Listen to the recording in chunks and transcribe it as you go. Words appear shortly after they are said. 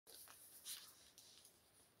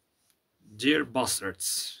Dear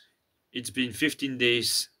bastards, it's been 15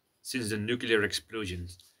 days since the nuclear explosion.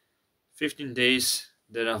 15 days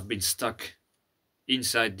that I've been stuck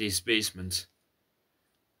inside this basement.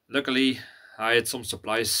 Luckily, I had some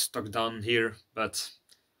supplies stuck down here, but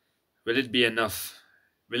will it be enough?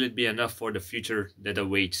 Will it be enough for the future that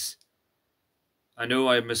awaits? I know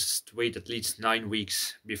I must wait at least 9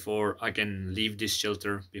 weeks before I can leave this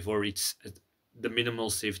shelter, before it's at the minimal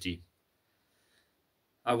safety.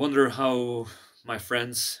 I wonder how my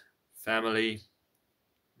friends, family,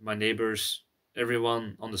 my neighbors,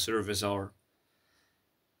 everyone on the surface are.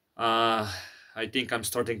 Uh, I think I'm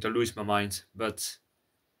starting to lose my mind, but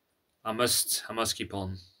I must keep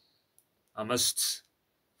on. I must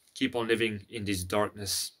keep on living in this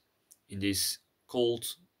darkness, in this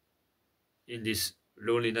cold, in this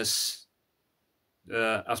loneliness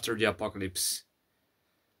after the apocalypse.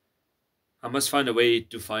 I must find a way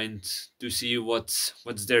to see what's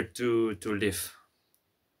there to live.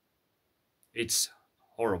 It's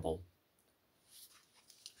horrible.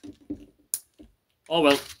 Oh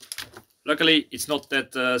well. Luckily, it's not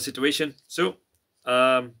that situation. So,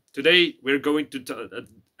 today we're going to...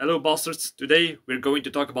 hello, bastards. Today we're going to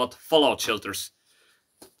talk about fallout shelters.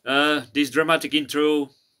 This dramatic intro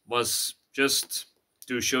was just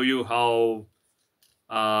to show you how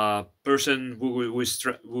a person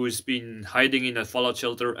who's been hiding in a fallout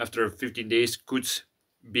shelter after 15 days could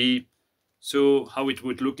be. So, how it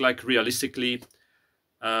would look like realistically.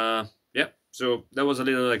 Yeah. So that was a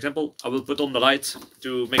little example. I will put on the light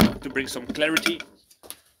to bring some clarity.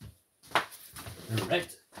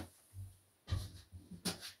 Right.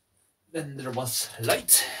 Then there was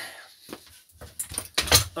light.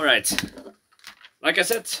 All right. Like I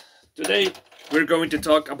said, today we're going to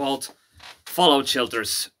talk about fallout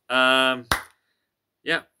shelters. Yeah,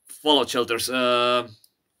 fallout shelters.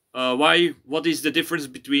 Why? What is the difference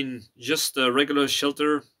between just a regular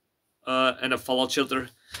shelter and a fallout shelter?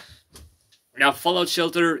 Now, fallout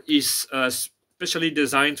shelter is specially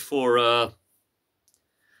designed for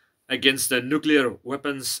against the nuclear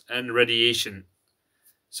weapons and radiation.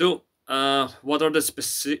 So, what are the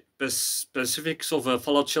specifics of a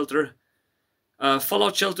fallout shelter?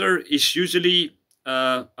 Fallout shelter is usually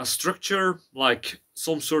a structure like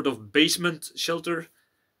some sort of basement shelter,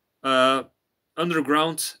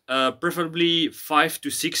 underground, preferably 5 to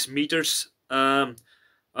 6 meters.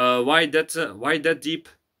 Why that deep?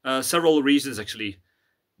 Several reasons actually,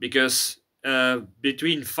 because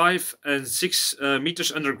between 5 and 6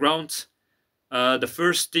 meters underground, the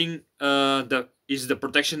first thing that is the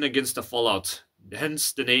protection against the fallout.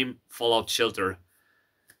 Hence the name fallout shelter.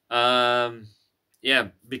 Yeah,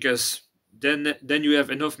 because then you have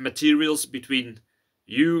enough materials between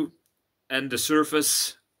you and the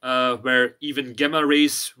surface, where even gamma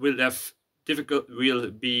rays will have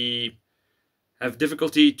difficulty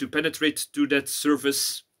to penetrate to that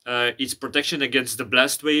surface. Its protection against the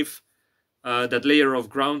blast wave. That layer of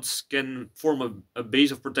ground can form a base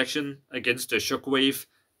of protection against the shock wave,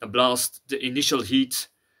 the blast, the initial heat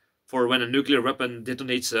for when a nuclear weapon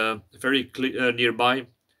detonates very nearby.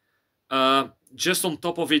 Just on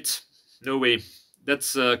top of it, no way.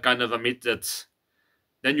 That's kind of a myth that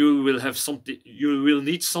then you will have something. You will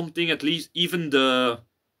need something at least. Even the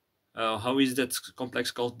how is that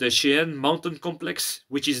complex called? The Cheyenne Mountain Complex,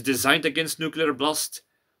 which is designed against nuclear blast,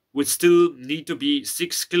 would still need to be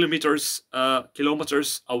 6 kilometers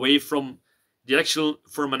away from an actual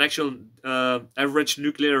average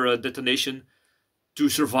nuclear detonation to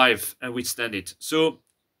survive and withstand it. So,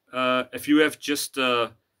 if you have just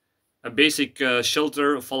a basic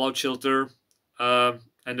shelter, a fallout shelter,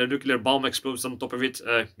 and a nuclear bomb explodes on top of it,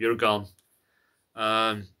 you're gone.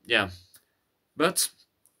 Yeah, but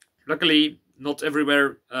luckily, not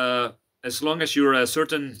everywhere. As long as you're a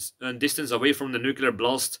certain distance away from the nuclear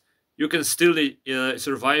blast, you can still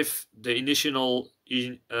survive the initial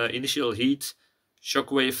heat,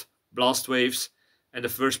 shockwave, blast waves, and the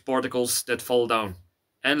first particles that fall down.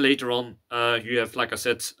 And later on, you have, like I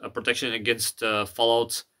said, a protection against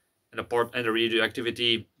fallout and the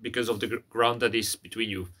radioactivity because of the ground that is between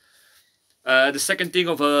you. The second thing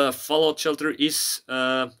of a fallout shelter is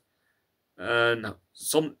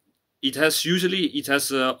it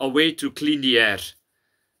has a way to clean the air.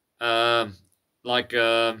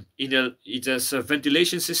 It has a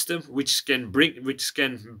ventilation system which can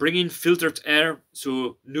bring in filtered air,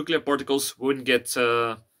 so nuclear particles won't get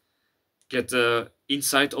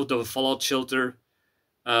inside of the fallout shelter.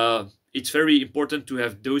 It's very important to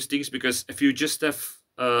have those things, because if you just have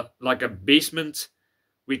like a basement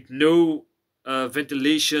with no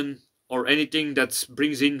ventilation or anything that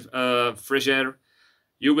brings in fresh air,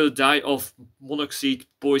 you will die of monoxide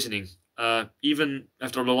poisoning. even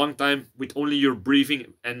after a long time, with only your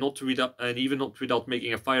breathing and not without, and even not without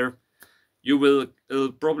making a fire, you will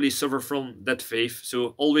probably suffer from that wave.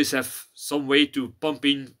 So always have some way to pump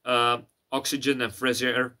in oxygen and fresh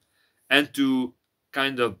air, and to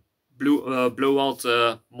kind of blow out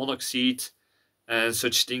monoxide and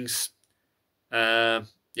such things.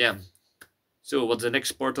 Yeah. So what's the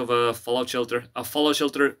next part of a fallout shelter? A fallout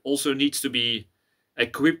shelter also needs to be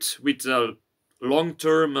equipped with a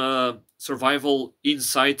long-term survival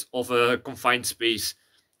inside of a confined space.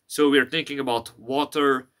 So we're thinking about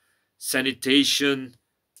water, sanitation,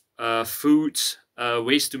 food,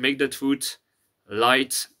 ways to make that food,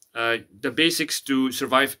 light, the basics to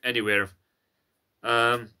survive anywhere.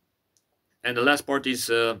 Um, and the last part is,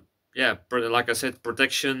 yeah, like I said,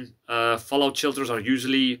 protection. Fallout shelters are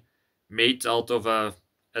usually made out of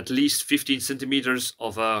at least 15 centimeters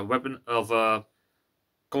of weapon of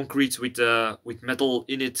concrete with metal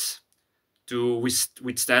in it to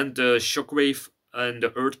withstand the shockwave and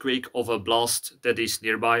the earthquake of a blast that is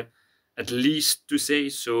nearby, at least to say.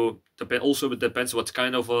 So also it depends what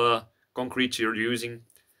kind of concrete you're using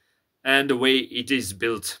and the way it is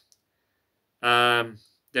built.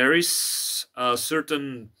 There is a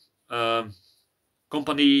certain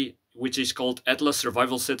company which is called Atlas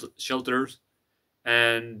Survival Shelters,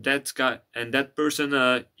 and that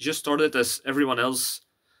person just started as everyone else,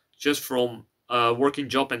 just from a working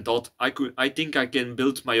job, and thought I think I can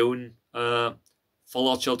build my own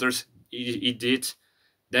fallout shelters. He did.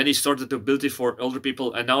 Then he started to build it for other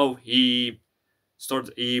people, and now he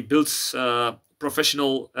builds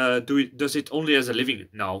professional does it only as a living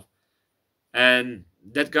now. And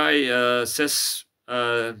that guy says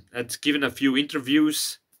had given a few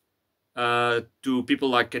interviews to people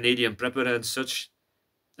like Canadian Prepper and such,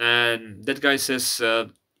 and that guy says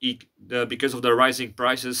because of the rising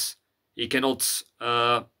prices, he cannot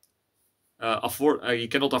he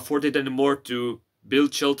cannot afford it anymore to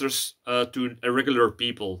build shelters to irregular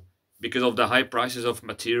people because of the high prices of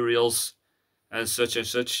materials and such and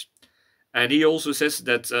such. And he also says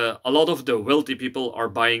that a lot of the wealthy people are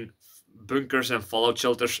buying bunkers and fallout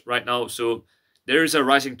shelters right now. So there is a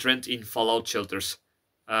rising trend in fallout shelters.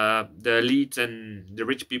 The elite and the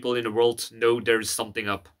rich people in the world know there is something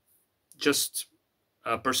up. Just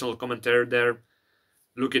a personal commentary there.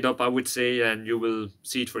 Look it up, I would say, and you will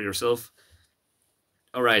see it for yourself.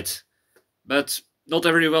 All right, but not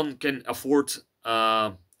everyone can afford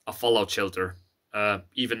a fallout shelter.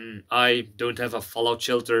 Even I don't have a fallout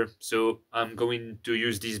shelter, so I'm going to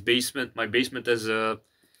use my basement as a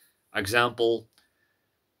example.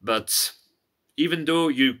 But even though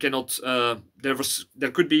you cannot,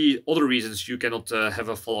 there could be other reasons you cannot have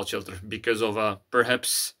a fallout shelter, because of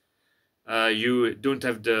perhaps you don't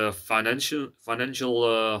have the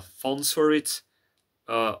financial funds for it,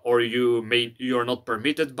 or you are not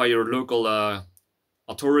permitted by your local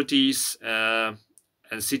authorities and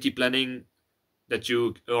city planning, that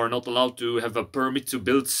you are not allowed to have a permit to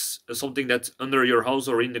build something that's under your house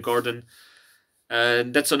or in the garden.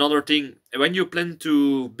 And that's another thing. When you plan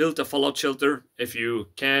to build a fallout shelter, if you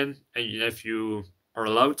can and if you are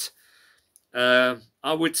allowed,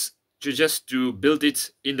 I would suggest to build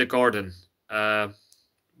it in the garden.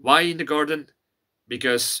 Why in the garden?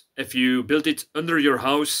 Because if you build it under your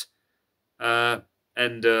house,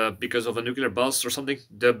 and because of a nuclear blast or something,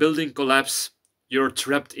 the building collapse, you're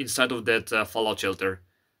trapped inside of that fallout shelter.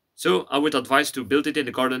 So I would advise to build it in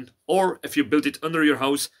the garden, or if you build it under your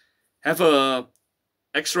house, have a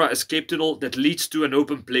extra escape tunnel that leads to an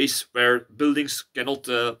open place where buildings cannot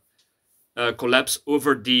collapse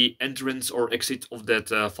over the entrance or exit of that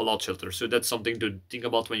fallout shelter. So that's something to think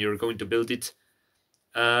about when you're going to build it.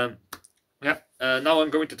 Yeah. Now I'm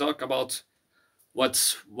going to talk about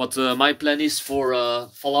what my plan is for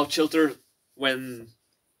fallout shelter when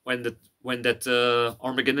that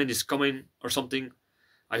Armageddon is coming or something.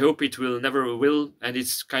 I hope it will never will, and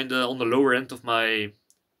it's kind of on the lower end of my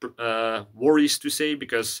worries to say,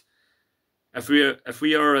 because if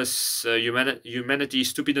we are as humanity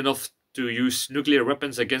stupid enough to use nuclear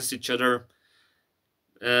weapons against each other,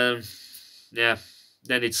 yeah,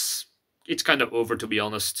 then it's kind of over, to be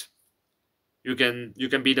honest. You can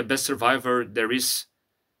be the best survivor there is.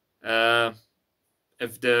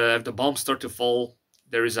 If the bombs start to fall,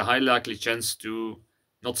 there is a high likely chance to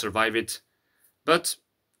not survive it. But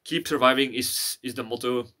keep surviving is the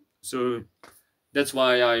motto. So that's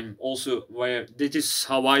why I'm also this is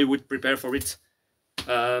how I would prepare for it.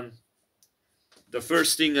 The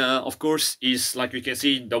first thing, of course, is, like we can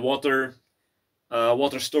see, the water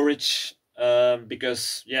storage,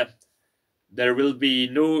 because yeah, there will be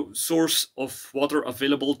no source of water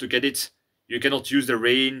available to get it. You cannot use the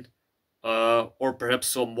rain or perhaps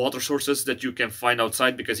some water sources that you can find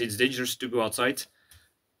outside, because it's dangerous to go outside.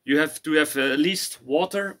 You have to have at least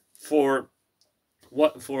water for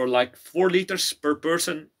like 4 liters per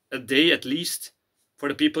person a day at least, for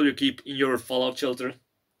the people you keep in your fallout shelter.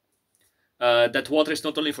 That water is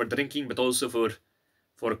not only for drinking, but also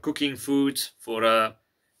for cooking food, for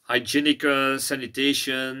hygienic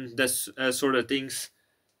sanitation, that sort of things.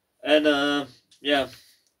 And yeah,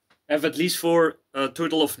 have at least for a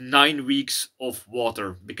total of 9 weeks of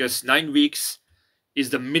water, because 9 weeks is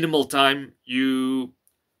the minimal time you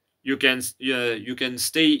can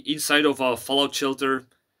stay inside of a fallout shelter,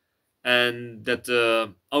 and that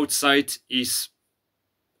outside is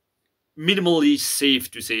minimally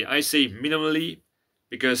safe to say. I say minimally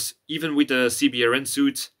because even with a CBRN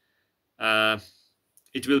suit, uh,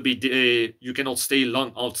 it will be you cannot stay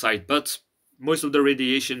long outside, but most of the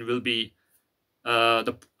radiation will be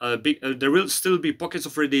there will still be pockets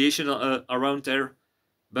of radiation around there,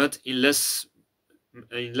 but in less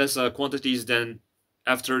quantities than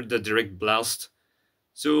after the direct blast.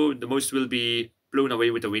 So the most will be blown away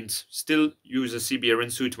with the wind. Still use a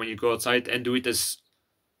CBRN suit when you go outside, and do it as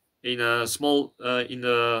in a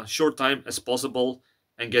short time as possible,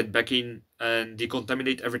 and get back in and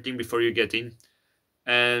decontaminate everything before you get in,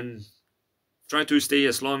 and try to stay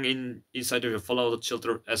as long inside of your fallout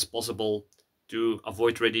shelter as possible to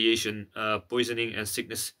avoid radiation, poisoning, and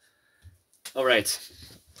sickness. All right.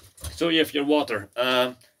 So you have your water.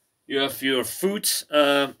 You have your food.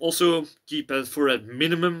 Also keep it for a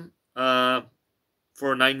minimum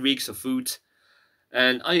for 9 weeks of food.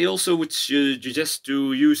 And I also would suggest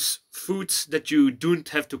to use foods that you don't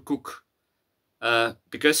have to cook.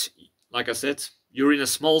 Because, like I said, you're in a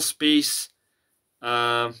small space.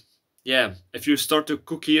 Yeah, if you start to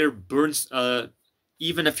cook here, burns.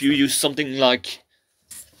 Even if you use something like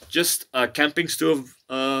just a camping stove,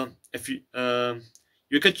 if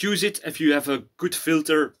you could use it if you have a good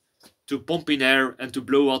filter to pump in air and to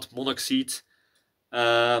blow out monoxide.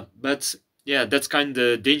 But yeah, that's kind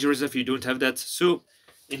of dangerous if you don't have that. So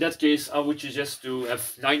in that case, I would suggest to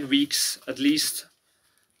have 9 weeks at least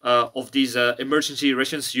of these emergency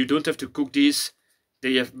rations. You don't have to cook these.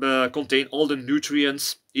 They have contain all the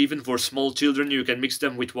nutrients. Even for small children, you can mix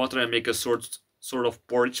them with water and make a sort of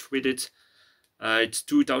porridge with it. It's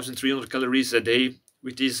 2,300 calories a day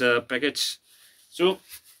with this package. So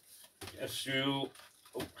if you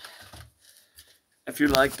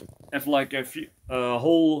have like a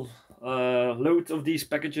whole load of these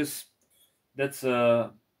packages, that's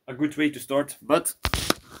a good way to start. But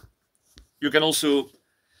you can also,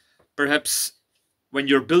 perhaps when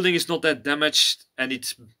your building is not that damaged and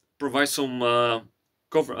it provides some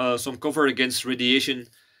cover against radiation,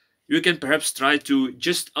 you can perhaps try to,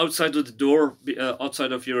 just outside of the door,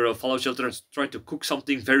 outside of your fallout shelter, try to cook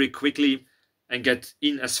something very quickly and get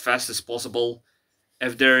in as fast as possible.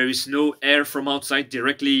 If there is no air from outside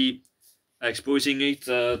directly exposing it,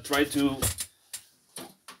 try to,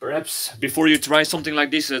 perhaps before you try something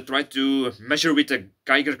like this, try to measure with a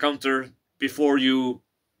Geiger counter before you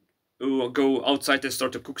go outside and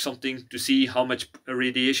start to cook something, to see how much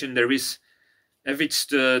radiation there is. If it's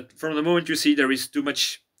from the moment you see there is too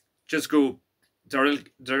much, just go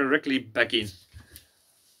directly back in.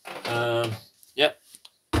 Yeah,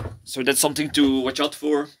 so that's something to watch out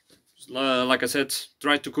for. Like I said,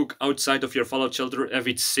 try to cook outside of your fallout shelter if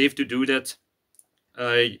it's safe to do that.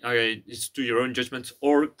 It's to your own judgment,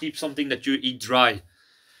 or keep something that you eat dry,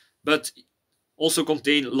 but also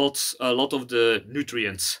contain a lot of the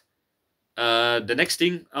nutrients. The next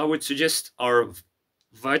thing I would suggest are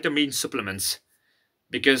vitamin supplements,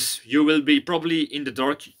 because you will be probably in the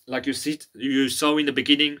dark, like you saw in the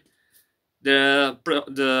beginning. The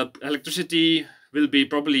electricity will be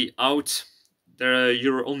probably out.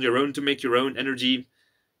 You're on your own to make your own energy,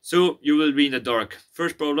 so you will be in the dark.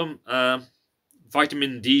 First problem,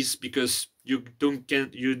 vitamin D's, because you don't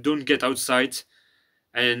get outside,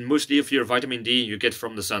 and mostly of your vitamin D you get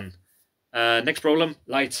from the sun. Next problem,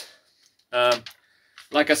 light.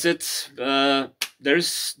 Like I said,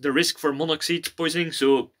 there's the risk for monoxide poisoning,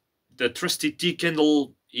 so the trusty tea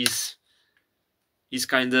candle is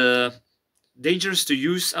kind of dangerous to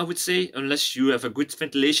use, I would say, unless you have a good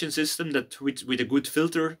ventilation system that with a good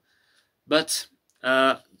filter. But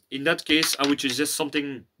in that case, I would suggest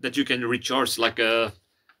something that you can recharge, like a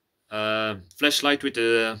flashlight with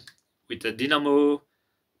a dynamo,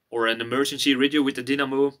 or an emergency radio with a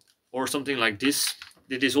dynamo, or something like this.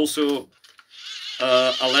 It is also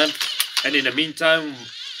a lamp, and in the meantime,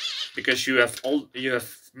 because you have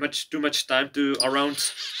too much time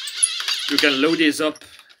around, you can load this up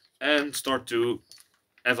and start to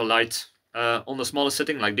have a light on the smallest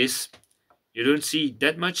setting like this. you don't see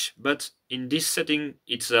that much, but in this setting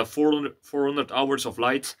it's 400 hours of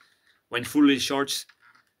light when fully charged.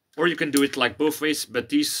 Or you can do it like both ways, but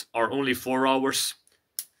these are only 4 hours.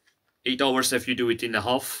 8 hours if you do it in a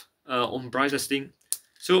half on brightest thing.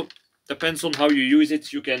 So depends on how you use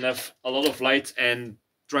it. You can have a lot of light and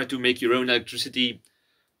try to make your own electricity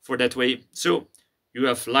for that way. So you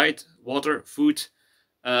have light, water, food.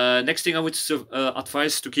 Next thing I would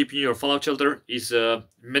advise to keep in your fallout shelter is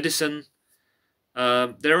medicine.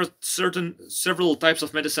 There are several types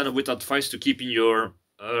of medicine I would advise to keep in your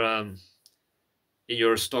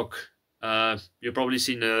stock. You've probably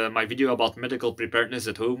seen my video about medical preparedness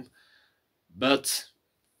at home, but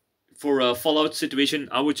for a fallout situation,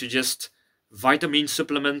 I would suggest vitamin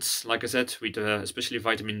supplements, like I said, with especially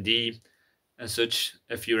vitamin D and such.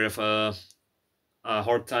 If you have a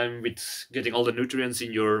hard time with getting all the nutrients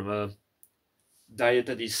in your diet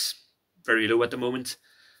that is very low at the moment.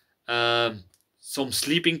 Some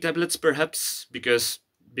sleeping tablets, perhaps, because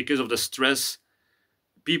of the stress,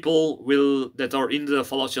 people that are in the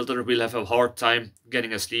fallout shelter will have a hard time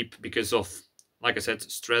getting asleep because of, like I said,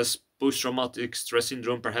 stress, post-traumatic stress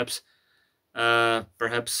syndrome, perhaps.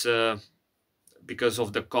 Perhaps because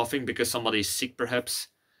of the coughing, because somebody is sick, perhaps.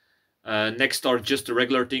 Next are just the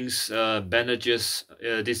regular things, bandages,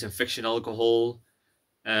 disinfection alcohol,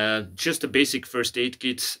 just a basic first aid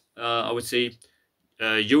kit, I would say.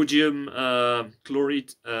 Iodium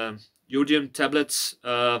chloride, iodium tablets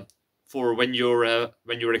for when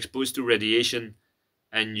you're exposed to radiation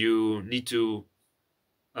and you need to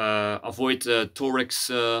avoid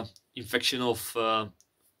thorax infection of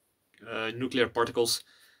nuclear particles.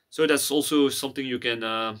 So that's also something you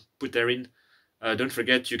can put there in. Don't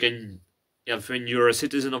forget, you can, when you're a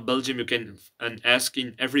citizen of Belgium, you can ask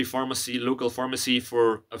in every pharmacy, local pharmacy,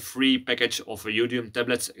 for a free package of iodium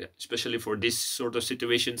tablets, especially for this sort of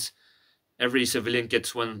situations. Every civilian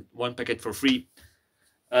gets one packet for free.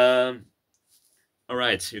 All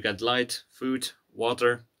right, you got light, food,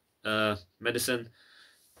 water, medicine.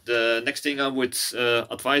 The next thing I would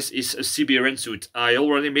advise is a CBRN suit. I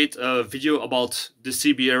already made a video about the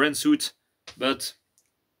CBRN suit, but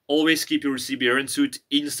always keep your CBRN suit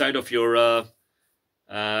inside of your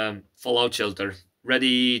fallout shelter,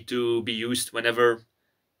 ready to be used whenever,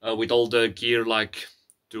 with all the gear like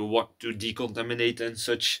to decontaminate and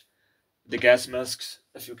such. The gas masks,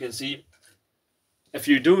 as you can see. If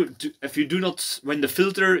you do not, when the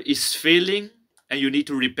filter is failing and you need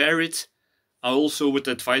to repair it, I also would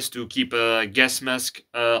advise to keep a gas mask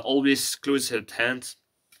always close at hand,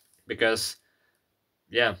 because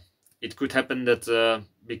yeah, it could happen that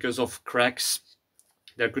because of cracks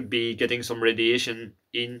there could be getting some radiation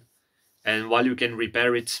in, and while you can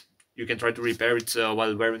repair it, you can try to repair it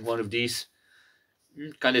while wearing one of these.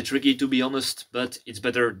 Kind of tricky, to be honest, but it's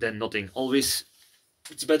better than nothing. Always,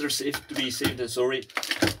 it's better safe to be safe than sorry.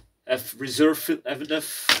 Have enough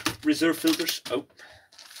reserve filters.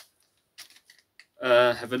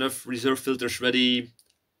 Have enough reserve filters ready.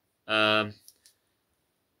 There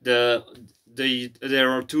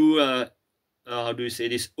are two how do you say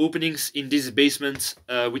this, openings in this basement,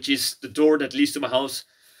 which is the door that leads to my house.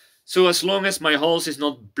 So as long as my house is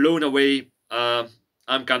not blown away,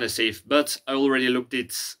 I'm kind of safe. But I already looked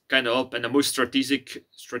it kind of up, and the most strategic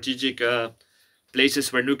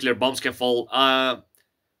places where nuclear bombs can fall.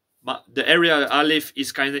 The area I live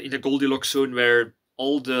is kind of in a Goldilocks zone, where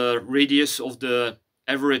all the radius of the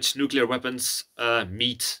average nuclear weapons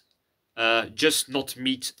meet, just not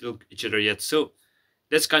meet each other yet. So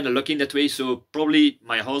that's kind of lucky in that way. So probably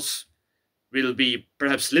my house will be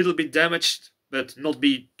perhaps a little bit damaged, but not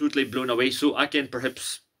be totally blown away. So I can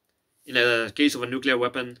perhaps, in a case of a nuclear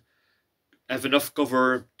weapon, have enough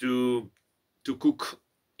cover to cook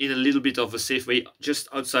in a little bit of a safe way just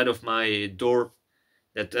outside of my door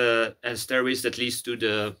that and stairways that leads to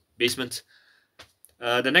the basement.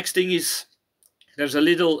 The next thing is there's a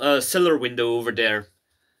little cellar window over there,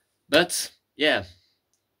 but yeah,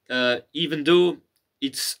 even though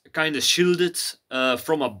it's kind of shielded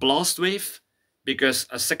from a blast wave, because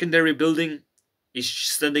a secondary building is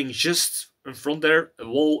standing just in front there, a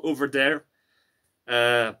wall over there.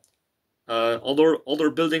 Other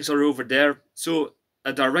buildings are over there, so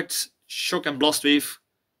a direct shock and blast wave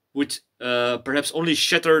would perhaps only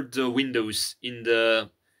shatter the windows in the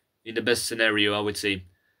best scenario, I would say.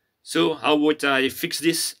 So how would I fix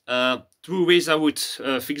this? Two ways I would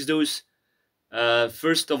fix those.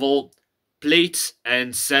 First of all, plates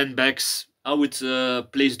and sandbags. I would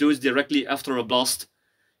place those directly after a blast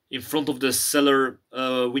in front of the cellar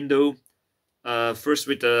window. First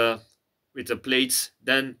with the plates,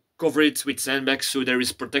 then cover it with sandbags so there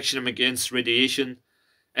is protection against radiation.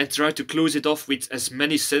 and try to close it off with as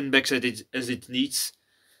many sandbags as it needs.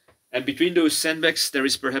 And between those sandbags, there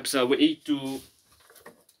is perhaps a way to.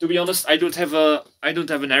 To be honest, I don't have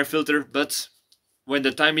an air filter, but when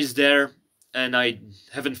the time is there, and I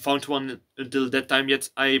haven't found one until that time yet,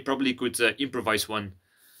 I probably could improvise one.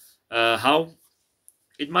 How?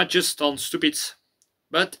 It might just sound stupid,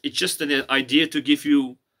 but it's just an idea to give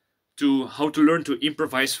you to how to learn to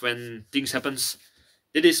improvise when things happens.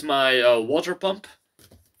 It is my water pump.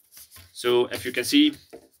 So if you can see,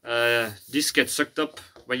 this gets sucked up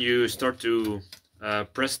when you start to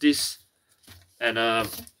press this, and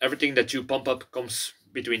everything that you pump up comes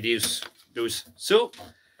between those. So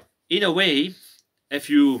in a way, if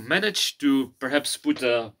you manage to perhaps put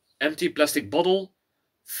a empty plastic bottle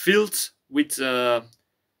filled with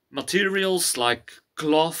materials like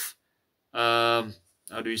cloth,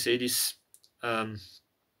 how do you say this? I'm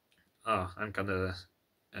kind of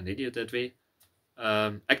an idiot that way.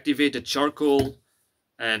 Activated charcoal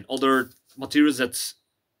and other materials that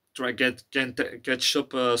can catch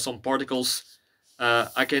up some particles.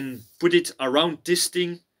 I can put it around this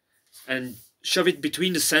thing and shove it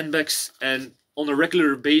between the sandbags, and on a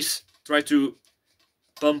regular base try to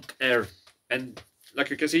pump air. And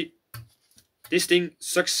like you can see, this thing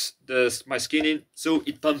sucks my skin in, so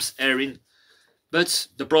it pumps air in. But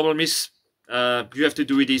the problem is, you have to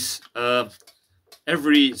do this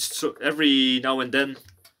every now and then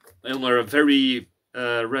on a very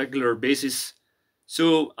regular basis.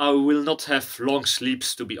 So I will not have long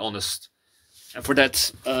sleeps, to be honest. And for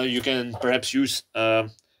that, you can perhaps use a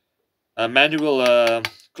manual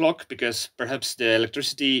clock, because perhaps the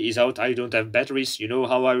electricity is out. I don't have batteries. You know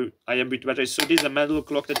how I am with batteries. So this is a manual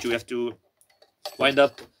clock that you have to wind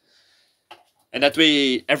up. And that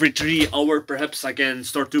way, every 3 hours, perhaps I can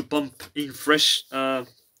start to pump in fresh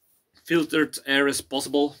filtered air as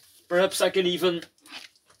possible. Perhaps I can even,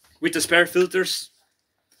 with the spare filters,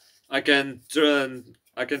 I can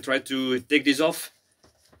try to take this off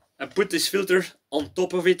and put this filter on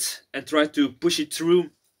top of it and try to push it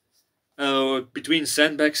through between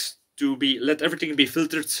sandbags to let everything be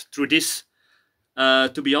filtered through this.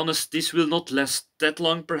 To be honest, this will not last that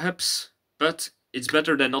long perhaps, but it's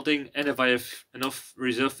better than nothing. And if I have enough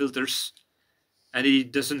reserve filters and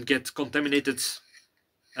it doesn't get contaminated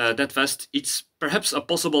that fast, it's perhaps a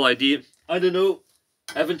possible idea. I don't know.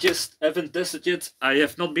 Haven't tested yet. I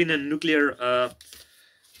have not been in a nuclear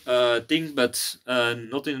thing, but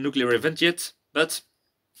not in a nuclear event yet. But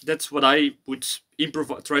that's what I would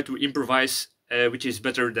try to improvise, which is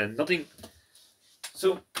better than nothing.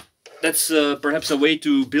 So that's perhaps a way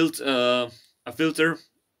to build a filter,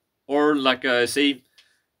 or like I say,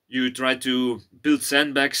 you try to build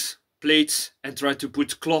sandbags, plates, and try to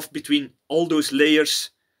put cloth between all those layers,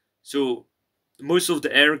 so most of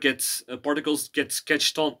the air particles gets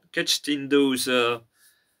catched in those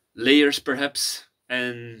layers perhaps,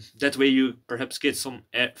 and that way you perhaps get some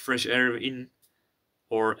fresh air in,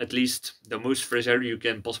 or at least the most fresh air you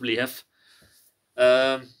can possibly have.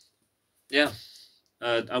 Yeah,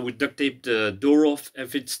 I would duct tape the door off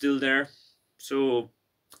if it's still there, so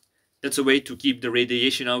that's a way to keep the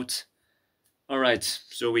radiation out. Alright,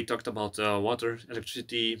 so we talked about water,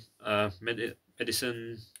 electricity,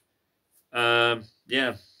 medicine.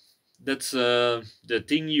 Yeah, that's the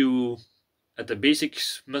thing you at the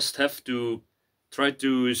basics must have to try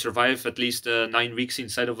to survive at least 9 weeks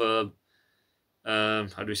inside of a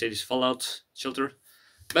how do we say this, fallout shelter.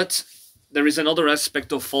 But there is another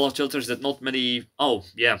aspect of fallout shelters that not many. Oh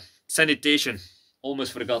yeah, sanitation.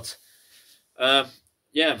 Almost forgot.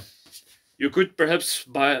 Yeah, you could perhaps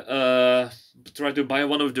try to buy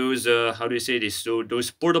one of those. How do you say this? So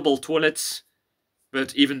those portable toilets.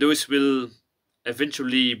 But even those will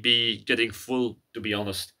eventually be getting full, to be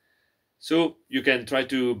honest. So you can try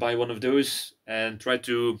to buy one of those and try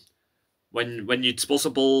to, when it's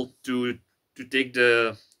possible, to take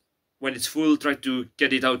when it's full, try to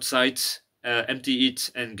get it outside, empty it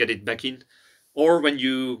and get it back in. Or when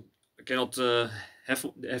you cannot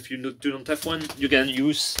if you do not have one, you can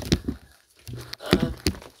use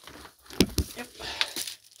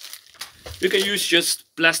you can use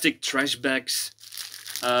just plastic trash bags.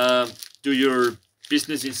 Do your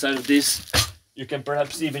business inside of this. You can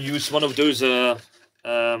perhaps even use one of those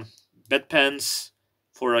bedpans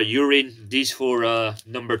for a urine. These for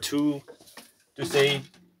number 2, to say.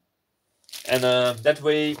 And that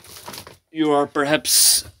way you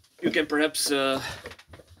can perhaps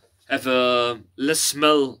have a less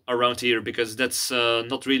smell around here, because that's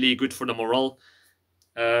not really good for the morale.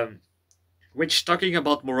 Which, talking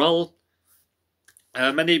about morale,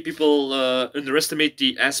 many people underestimate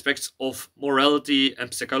the aspects of morality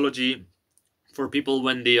and psychology for people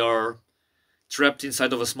when they are trapped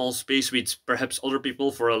inside of a small space with perhaps other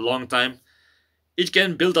people for a long time. It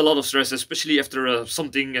can build a lot of stress, especially after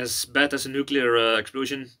something as bad as a nuclear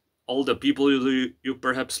explosion. All the people you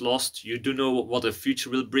perhaps lost, you do know what the future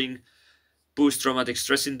will bring. Post-traumatic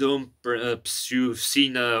stress syndrome, perhaps you've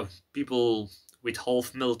seen people with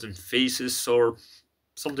half-melted faces or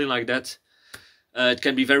something like that. It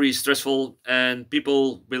can be very stressful, and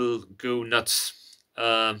people will go nuts.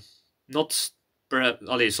 Not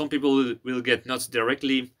perhaps, some people will get nuts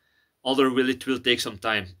directly. Other will it will take some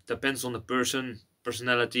time. Depends on the person,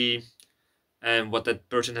 personality, and what that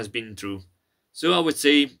person has been through. So I would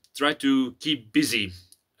say try to keep busy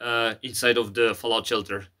inside of the fallout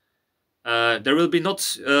shelter. There will be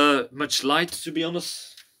not much light, to be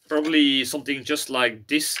honest. Probably something just like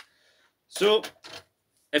this. So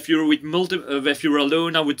if you're with if you're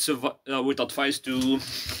alone, I would advise to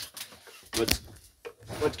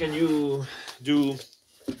what can you do?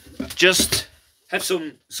 Just have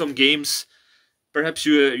some games. Perhaps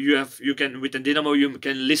you can with a dynamo you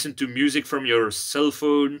can listen to music from your cell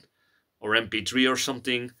phone or MP3 or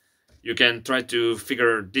something. You can try to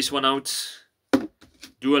figure this one out.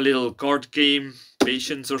 Do a little card game,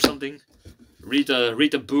 patience or something. Read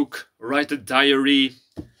a book, write a diary,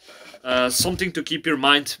 something to keep your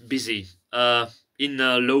mind busy in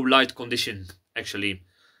a low light condition actually.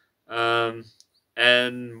 Um,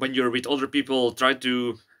 and when you're with other people, try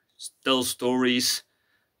to tell stories,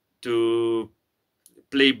 to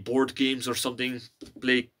play board games or something,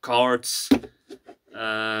 play cards.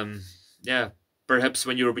 Um, yeah, perhaps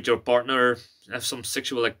when you're with your partner, have some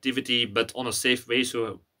sexual activity, but on a safe way.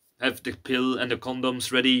 So have the pill and the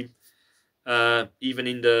condoms ready. Even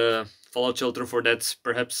in the fallout shelter for that.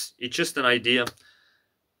 Perhaps it's just an idea.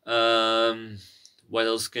 Um, what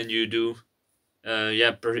else can you do?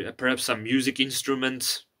 Yeah, perhaps some music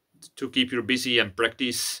instrument to keep you busy and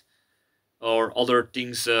practice, or other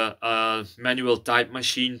things. A manual type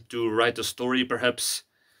machine to write a story, perhaps.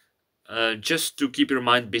 Just to keep your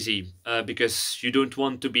mind busy, because you don't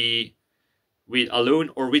want to be with alone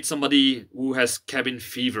or with somebody who has cabin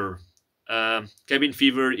fever. Cabin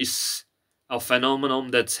fever is a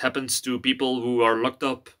phenomenon that happens to people who are locked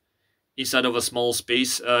up inside of a small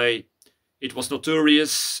space. It was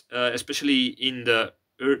notorious, especially in the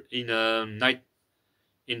night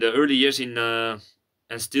in the early years and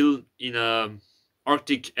still in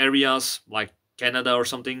Arctic areas like Canada or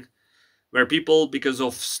something, where people, because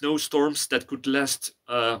of snowstorms that could last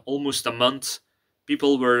almost a month,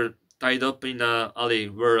 people were tied up in a alley,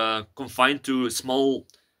 were confined to small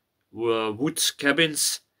wood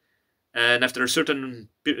cabins, and after a certain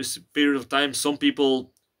period of time, some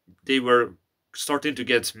people they were starting to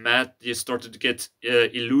get mad. They started to get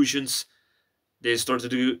illusions. They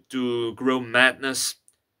started to grow madness.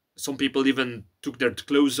 Some people even took their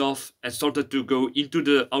clothes off and started to go into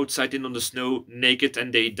the outside in on the snow naked,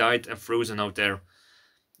 and they died and frozen out there.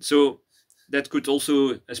 So that could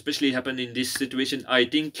also especially happen in this situation. I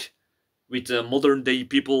think with modern day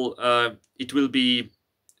people, it will be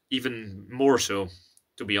even more so,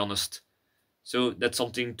 to be honest. So that's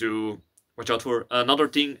something to watch out for. Another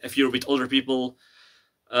thing, if you're with other people,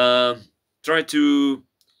 uh, try to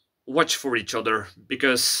watch for each other,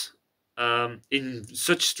 because in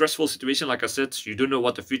such stressful situation, like I said, you don't know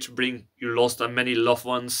what the future bring. You lost many loved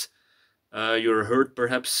ones. You're hurt,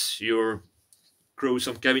 perhaps. You're grow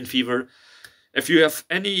some cabin fever. If you have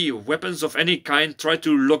any weapons of any kind, try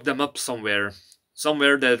to lock them up somewhere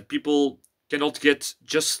that people cannot get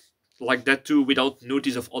just like that too without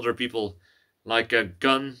notice of other people, like a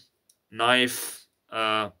gun, knife,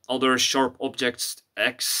 other sharp objects,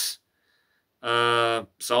 axe.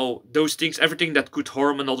 So those things, everything that could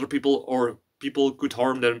harm another people or people could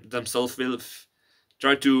harm themselves with,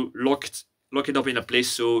 try to lock it up in a place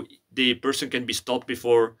so the person can be stopped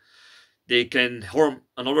before they can harm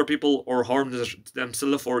another people or harm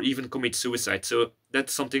themselves or even commit suicide. So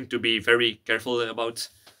that's something to be very careful about.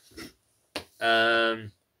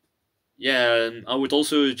 Um, yeah, and I would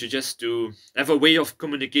also suggest to have a way of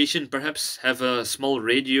communication. Perhaps have a small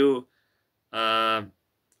radio, uh,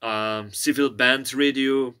 civil band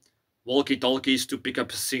radio, walkie-talkies to pick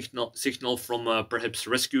up a signal from perhaps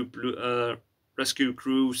rescue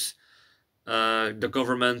crews, the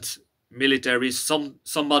government, military,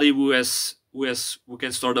 somebody who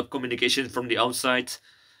can start up communication from the outside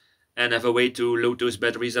and have a way to load those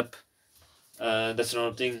batteries up. That's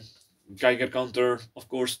another thing. Geiger counter, of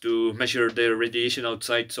course, to measure the radiation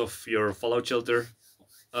outside of your fallout shelter.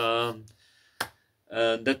 Um,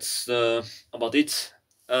 that's about it.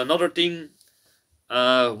 Another thing,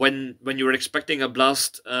 when you're expecting a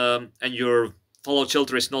blast and you're fallout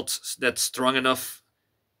shelter is not that strong enough,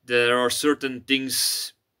 there are certain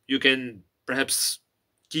things you can perhaps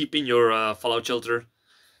keep in your fallout shelter.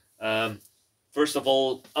 First of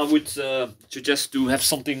all, I would suggest to have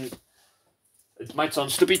something. It might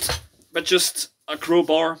sound stupid, but just a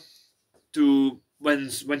crowbar to when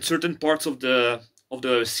certain parts of the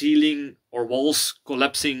ceiling or walls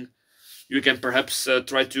collapsing, you can perhaps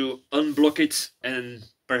try to unblock it and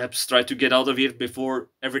perhaps try to get out of here before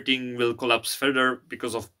everything will collapse further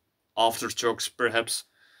because of aftershocks, perhaps,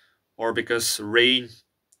 or because rain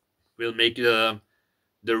will make the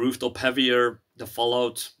rooftop heavier, the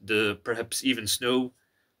fallout, the perhaps even snow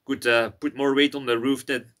could put more weight on the roof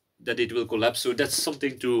that it will collapse. So that's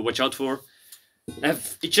something to watch out for.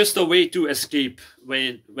 It's just a way to escape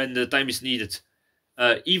when the time is needed.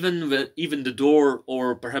 Even the door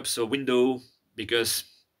or perhaps a window, because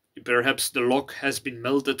perhaps the lock has been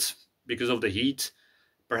melted because of the heat,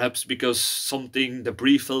 perhaps because something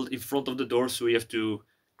debris fell in front of the door, so you have to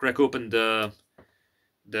crack open the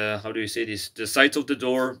how do you say this, the sides of the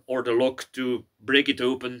door or the lock to break it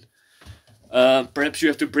open. Perhaps you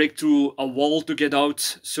have to break through a wall to get out,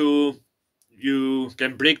 so you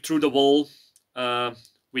can break through the wall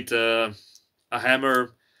with a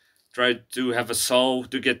hammer. Try to have a saw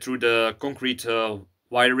to get through the concrete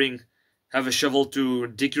wiring. Have a shovel to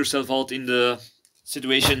dig yourself out in the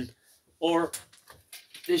situation, or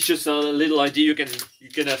it's just a little idea. You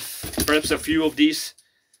can have perhaps a few of these.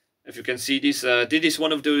 If you can see this, this is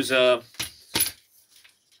one of those. How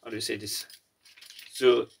do you say this?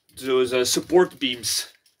 So those support beams.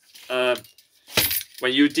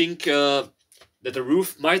 When you think that the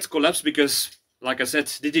roof might collapse, because, like I said,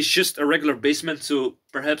 this is just a regular basement. So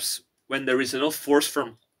perhaps when there is enough force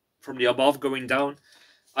from the above going down,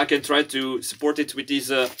 I can try to support it with this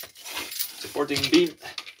supporting beam.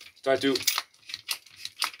 Try to.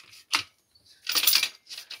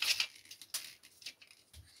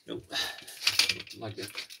 No, not like that.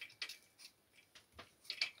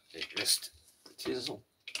 Okay, rest.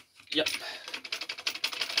 Yep.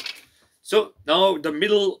 So now the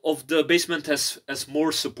middle of the basement has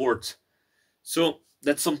more support. So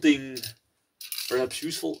that's something perhaps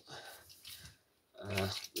useful.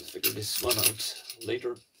 Let's figure this one out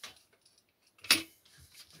later.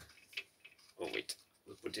 Oh wait,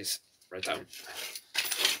 we'll put this right down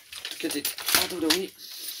to get it out of the way.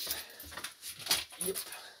 Yep.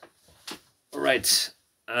 All right.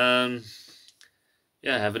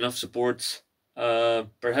 Yeah, I have enough support.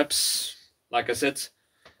 Perhaps, like I said,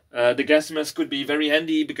 the gas mask could be very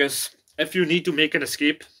handy, because if you need to make an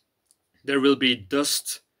escape, there will be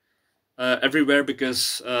dust everywhere,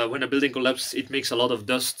 because when a building collapses, it makes a lot of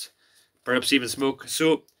dust, perhaps even smoke.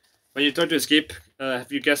 So when you try to escape,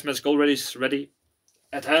 have your gas mask already ready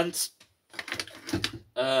at hand.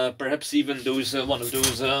 Perhaps even those one of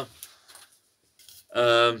those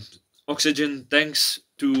oxygen tanks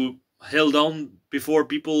to hold down before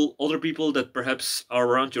other people that perhaps are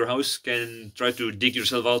around your house can try to dig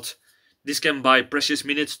yourself out. This can buy precious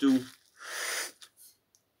minutes to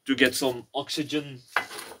get some oxygen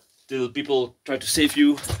till people try to save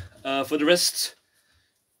you. For the rest,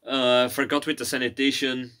 forgot with the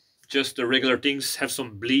sanitation, just the regular things. Have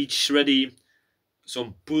some bleach ready,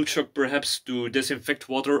 some pool shock perhaps to disinfect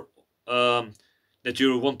water that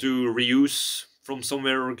you want to reuse from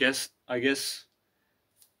somewhere, I guess.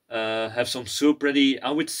 Have some soap ready.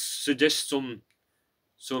 I would suggest some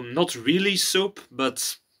not really soap,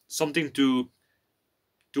 but something to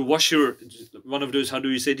wash your, one of those, how do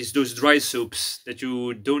you say this, those dry soaps that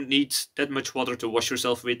you don't need that much water to wash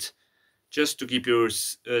yourself with, just to keep your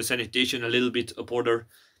sanitation a little bit up order.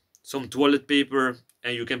 Some toilet paper,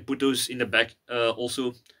 and you can put those in the back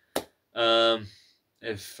also.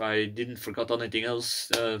 If I didn't forget anything else,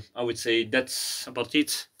 I would say that's about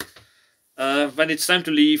it. When it's time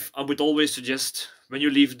to leave, I would always suggest, when you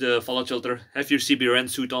leave the fallout shelter, have your CBRN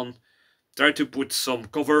suit on. Try to put some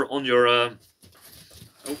cover on your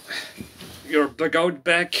dugout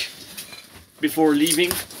bag before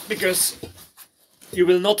leaving, because you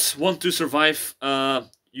will not want to survive.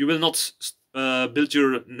 You will not build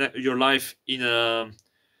your life in a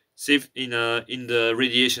safe in the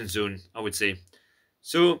radiation zone, I would say.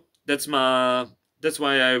 So that's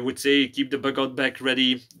why I would say keep the bug-out bag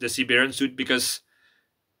ready, the CBRN suit, because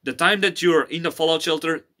the time that you're in the fallout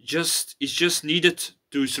shelter is just needed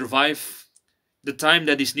to survive. The time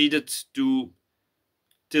that is needed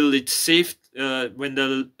till it's safe, when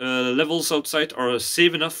the levels outside are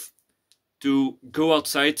safe enough to go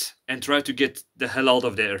outside and try to get the hell out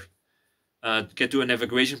of there. Get to an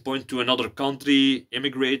evacuation point to another country,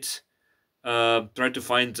 immigrate, Try to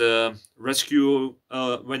find rescue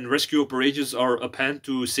when rescue operations are up hand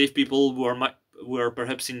to save people who are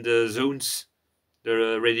perhaps in the zones,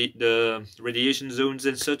 the radiation zones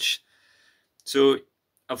and such. So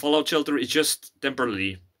a fallout shelter is just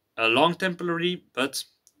temporarily, a long temporary, but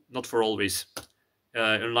not for always.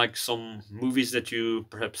 Unlike some movies that you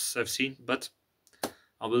perhaps have seen, but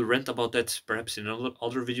I will rant about that perhaps in another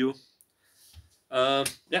other video.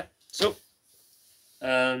 Yeah. So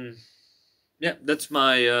yeah, that's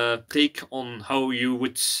my take on how you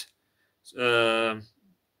would uh,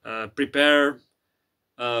 prepare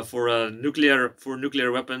for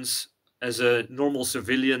nuclear weapons as a normal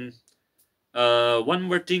civilian. One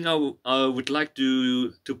more thing I would like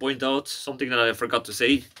to point out, something that I forgot to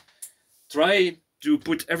say. Try to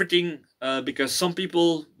put everything because some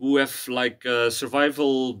people who have like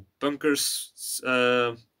survival bunkers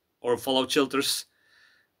or fallout shelters,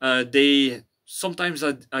 they sometimes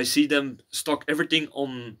I see them stock everything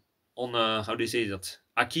on how do you say that,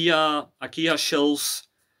 IKEA shelves,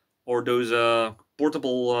 or those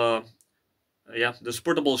portable yeah, those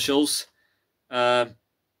portable shelves. Uh,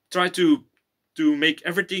 Try to make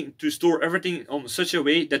everything, to store everything on such a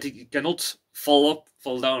way that it cannot fall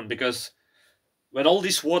down, because when all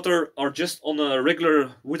this water are just on a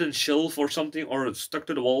regular wooden shelf or something, or stuck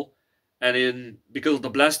to the wall, and in because of the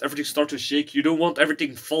blast everything starts to shake, you don't want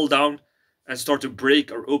everything fall down and start to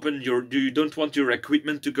break or open. You don't want your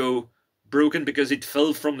equipment to go broken because it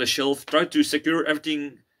fell from the shelf. Try to secure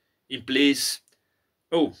everything in place.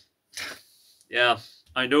 Oh, yeah,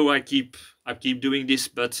 I know I keep doing this,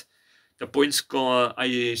 but the points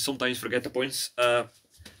I sometimes forget the points. The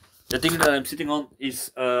thing that I'm sitting on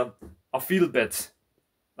is a field bed.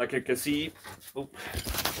 Like you can see, oh,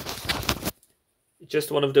 it's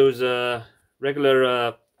just one of those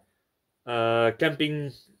regular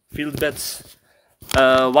camping field beds.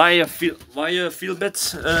 Why a field bed?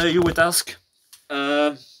 You would ask.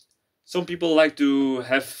 Uh, some people like to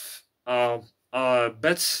have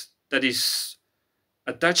beds that is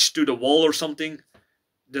attached to the wall or something.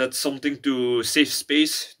 That's something to save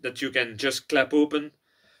space that you can just clap open.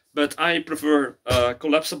 But I prefer a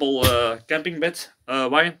collapsible camping bed.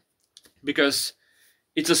 Why? Because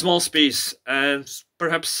it's a small space, and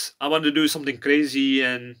perhaps I want to do something crazy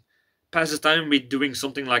and pass the time with doing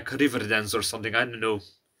something like river dance or something. I don't know.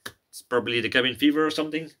 It's probably the cabin fever or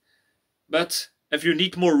something. But if you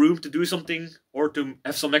need more room to do something or to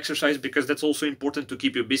have some exercise, because that's also important to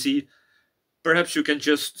keep you busy, perhaps you can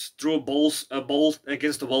just throw a ball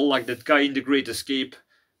against the wall like that guy in The Great Escape.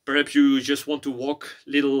 Perhaps you just want to walk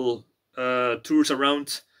little tours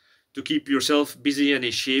around to keep yourself busy and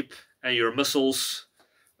in shape and your muscles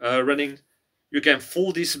running. You can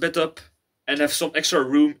fold this bed up and have some extra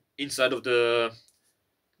room inside of the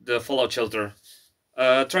fallout shelter.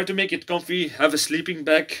 Try to make it comfy. Have a sleeping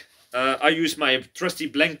bag. I use my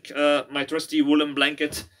my trusty woolen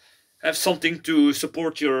blanket. Have something to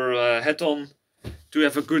support your head on, to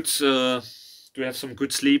have a good to have some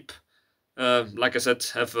good sleep. Like I said,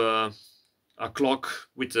 have a clock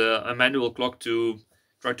with a manual clock to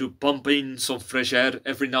try to pump in some fresh air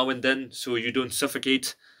every now and then so you don't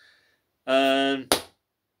suffocate. And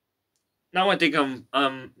now I think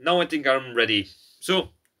I'm ready. So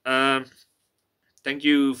thank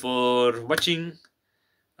you for watching.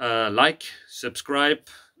 Like, subscribe,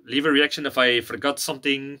 leave a reaction if I forgot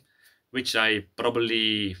something, which I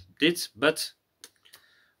probably did, but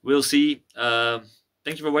we'll see.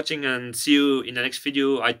 Thank you for watching and see you in the next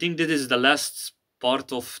video. I think this is the last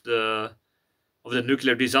part of the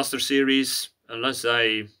nuclear disaster series, unless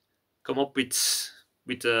I come up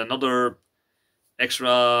with another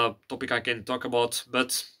extra topic I can talk about.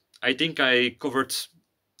 But I think I covered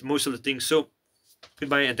most of the things. So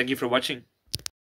goodbye and thank you for watching.